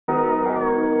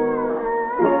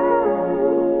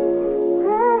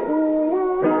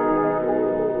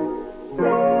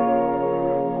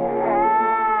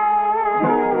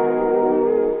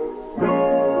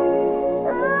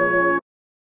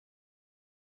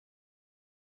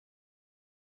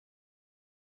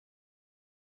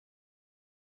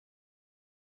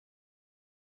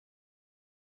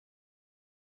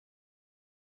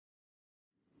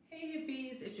Hey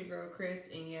hippies, it's your girl Chris,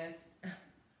 and yes,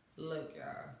 look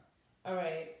y'all.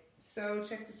 Alright, so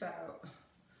check this out.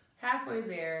 Halfway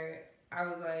there, I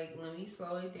was like, let me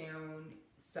slow it down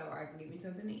so I can get me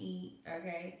something to eat,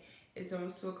 okay? It's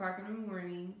almost 2 o'clock in the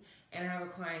morning, and I have a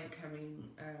client coming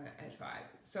at 5.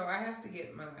 So I have to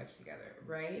get my life together,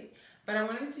 right? But I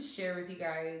wanted to share with you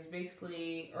guys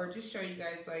basically, or just show you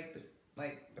guys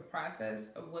like the process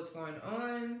of what's going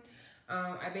on.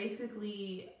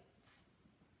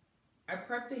 I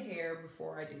prepped the hair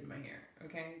before I did my hair,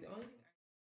 okay? The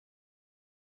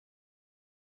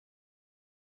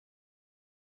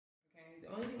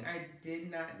only thing I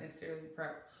did not necessarily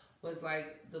prep was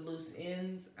like the loose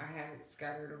ends. I have it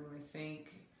scattered on my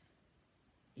sink.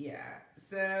 Yeah.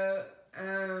 So,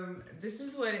 this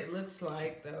is what it looks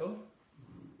like though.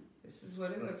 This is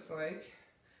what it looks like.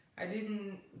 I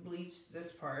didn't bleach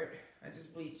this part. I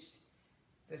just bleached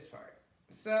this part.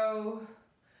 So,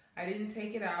 I didn't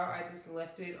take it out. I just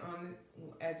left it on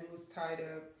as it was tied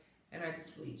up, and I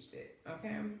just bleached it,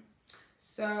 okay?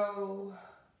 So,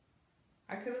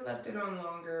 I could have left it on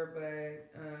longer,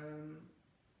 but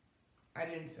I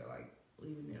didn't feel like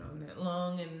leaving it on that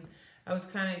long, and I was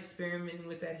kind of experimenting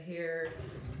with that hair.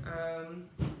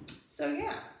 So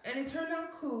yeah, and it turned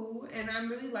out cool, and I'm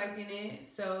really liking it.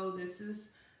 So this is,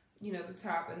 you know, the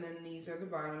top, and then these are the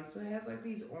bottoms. So it has like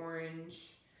these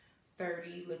orange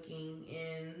 30 looking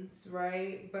ends,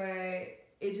 right? But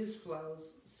it just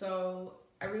flows. So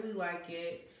I really like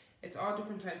it. It's all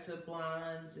different types of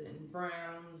blondes and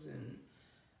browns and,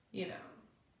 you know.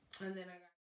 And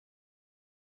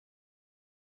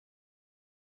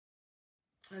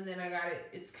then I got it,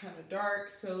 it's kind of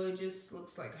dark, so it just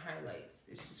looks like highlights.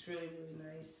 It's just really, really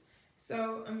nice.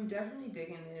 So I'm definitely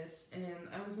digging this, and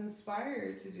I was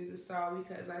inspired to do the style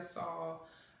because I saw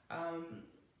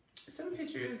some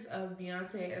pictures of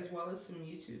Beyonce as well as some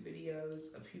YouTube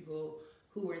videos of people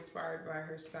who were inspired by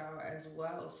her style as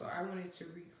well. So I wanted to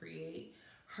recreate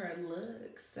her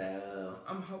look. So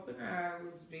I'm hoping I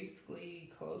was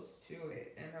basically close to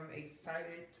it, and I'm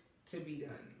excited to be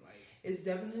done. Like, it's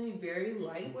definitely very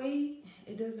lightweight.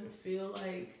 It doesn't feel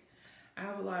like I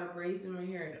have a lot of braids in my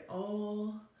hair at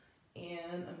all,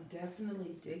 and I'm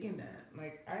definitely digging that.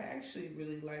 Like, I actually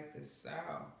really like this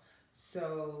style.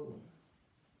 So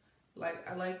like,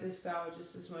 I like this style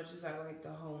just as much as I like the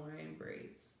Hawaiian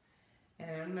braids.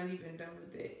 And I'm not even done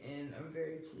with it, and I'm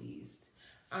very pleased.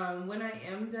 When I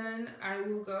am done, I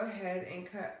will go ahead and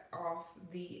cut off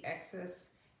the excess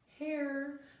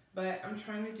hair, but I'm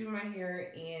trying to do my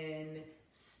hair in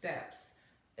steps,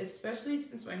 especially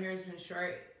since my hair has been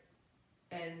short,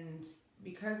 and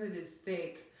because it is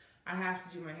thick, I have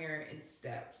to do my hair in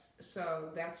steps.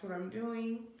 So that's what I'm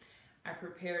doing. I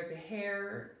prepared the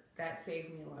hair. That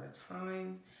saved me a lot of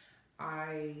time.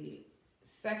 I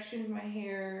sectioned my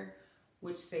hair,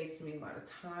 which saves me a lot of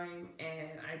time,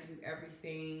 and I do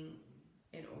everything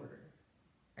in order.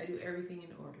 I do everything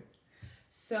in order.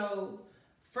 So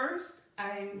first,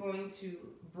 I'm going to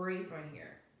braid my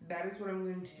hair. That is what I'm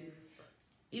going to do first.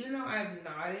 Even though I've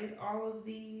knotted all of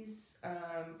these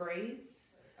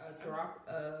braids, a drop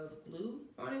of glue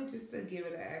on it just to give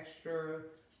it an extra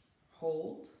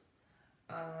hold.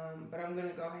 But I'm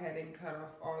gonna go ahead and cut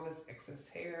off all this excess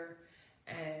hair,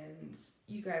 and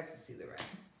you guys will see the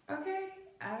rest. Okay?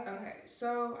 Okay,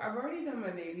 so I've already done my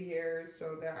baby hair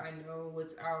so that I know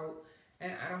what's out,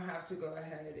 and I don't have to go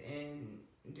ahead and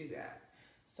do that.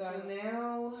 So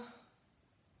now,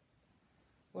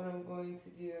 what I'm going to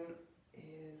do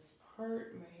is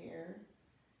part my hair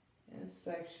in a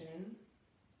section.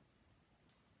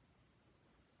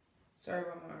 Sorry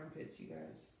about my armpits, you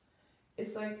guys.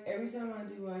 It's like every time I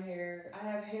do my hair, I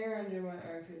have hair under my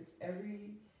armpits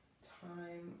every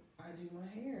time I do my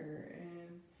hair,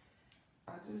 and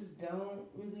I just don't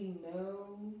really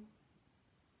know.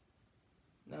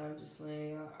 No, I'm just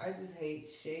laying out. I just hate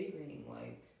shaving.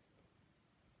 Like,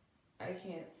 I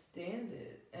can't stand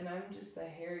it, and I'm just a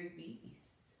hairy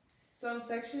beast. So I'm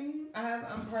sectioning.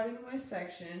 I'm parting my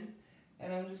section,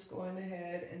 and I'm just going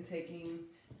ahead and taking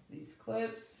these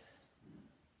clips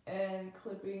and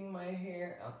clipping my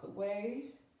hair out the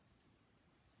way.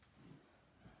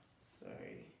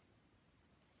 Sorry.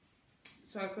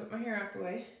 So I clip my hair out the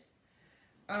way.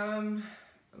 I'm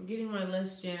getting my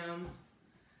less jam.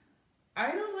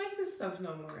 I don't like this stuff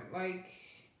no more. Like,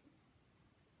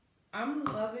 I'm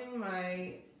loving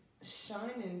my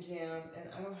shine and jam,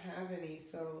 and I don't have any,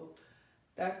 so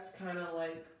that's kind of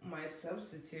like my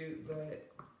substitute, but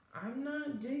I'm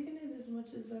not digging it as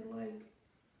much as I like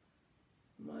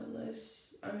my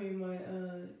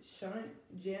shine,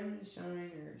 jam and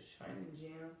shine, or shine and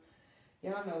jam.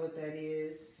 Y'all know what that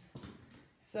is.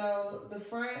 So the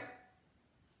front,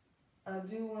 I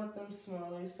do want them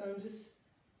smaller, so I'm just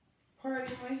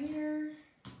parting my hair,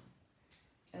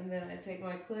 and then I take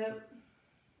my clip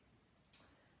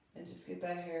and just get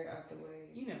that hair out the way.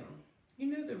 You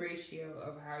know the ratio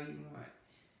of how you want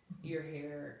your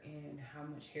hair and how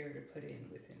much hair to put in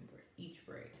within each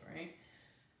braid, right?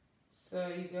 So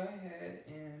you go ahead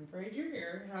and braid your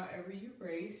hair however you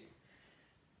braid.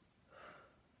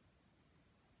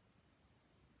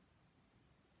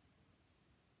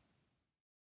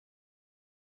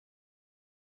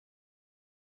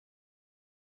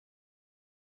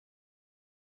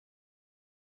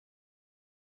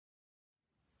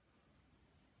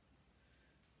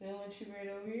 Then once you braid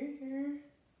over your hair,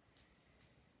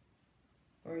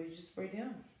 or you just braid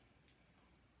down.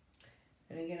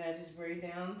 And again, I just braid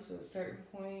down to a certain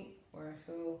point where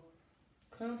I feel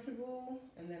comfortable,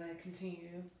 and then I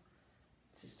continue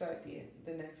to start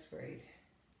the next braid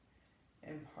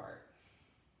and part.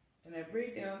 And I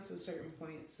braid down to a certain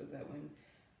point so that when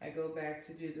I go back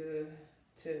to do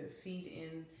to feed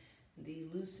in the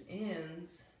loose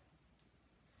ends,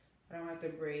 I don't have to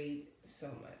braid so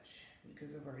much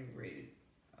because I've already braided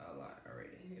a lot already.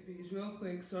 Hippies, real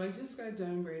quick. So I just got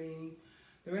done braiding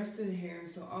the rest of the hair,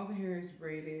 so all the hair is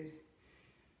braided.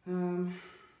 Now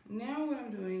what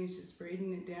I'm doing is just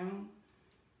braiding it down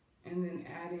and then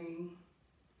adding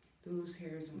the loose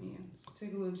hairs on the ends.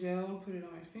 Take a little gel, put it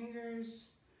on my fingers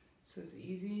so it's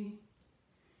easy.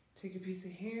 Take a piece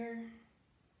of hair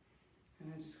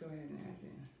and I just go ahead and add it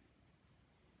in.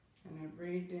 And I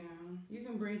braid down. You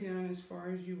can braid down as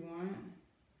far as you want,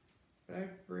 but I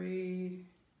braid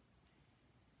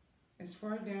as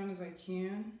far down as I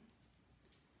can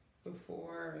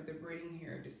before the braiding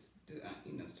hair just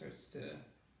starts to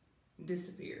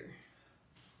disappear.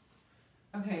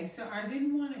 Okay, so I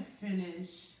didn't want to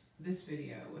finish this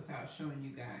video without showing you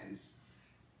guys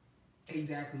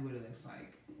exactly what it looks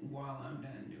like while I'm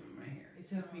done doing my hair. It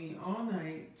took me all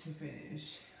night to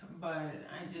finish, but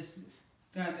I just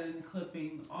got done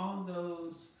clipping all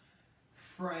those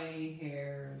fray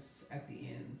hairs at the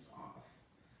ends off.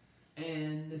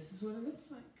 And this is what it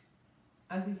looks like.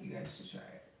 I think you guys should try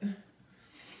it.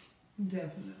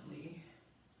 Definitely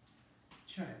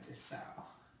try this style.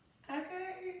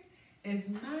 Okay. It's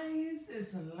nice,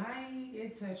 it's light,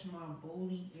 it touched my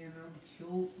booty and I'm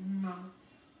cute.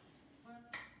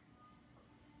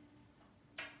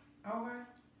 Okay.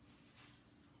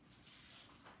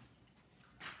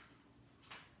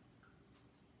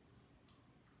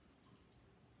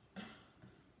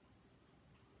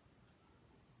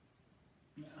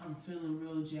 I'm feeling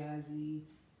real jazzy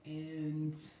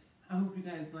and I hope you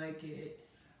guys like it.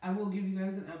 I will give you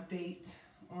guys an update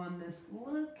on this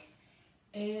look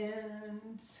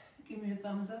and give me a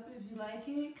thumbs up if you like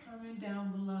it. Comment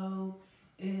down below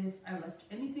if I left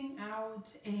anything out,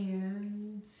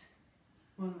 and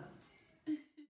one love.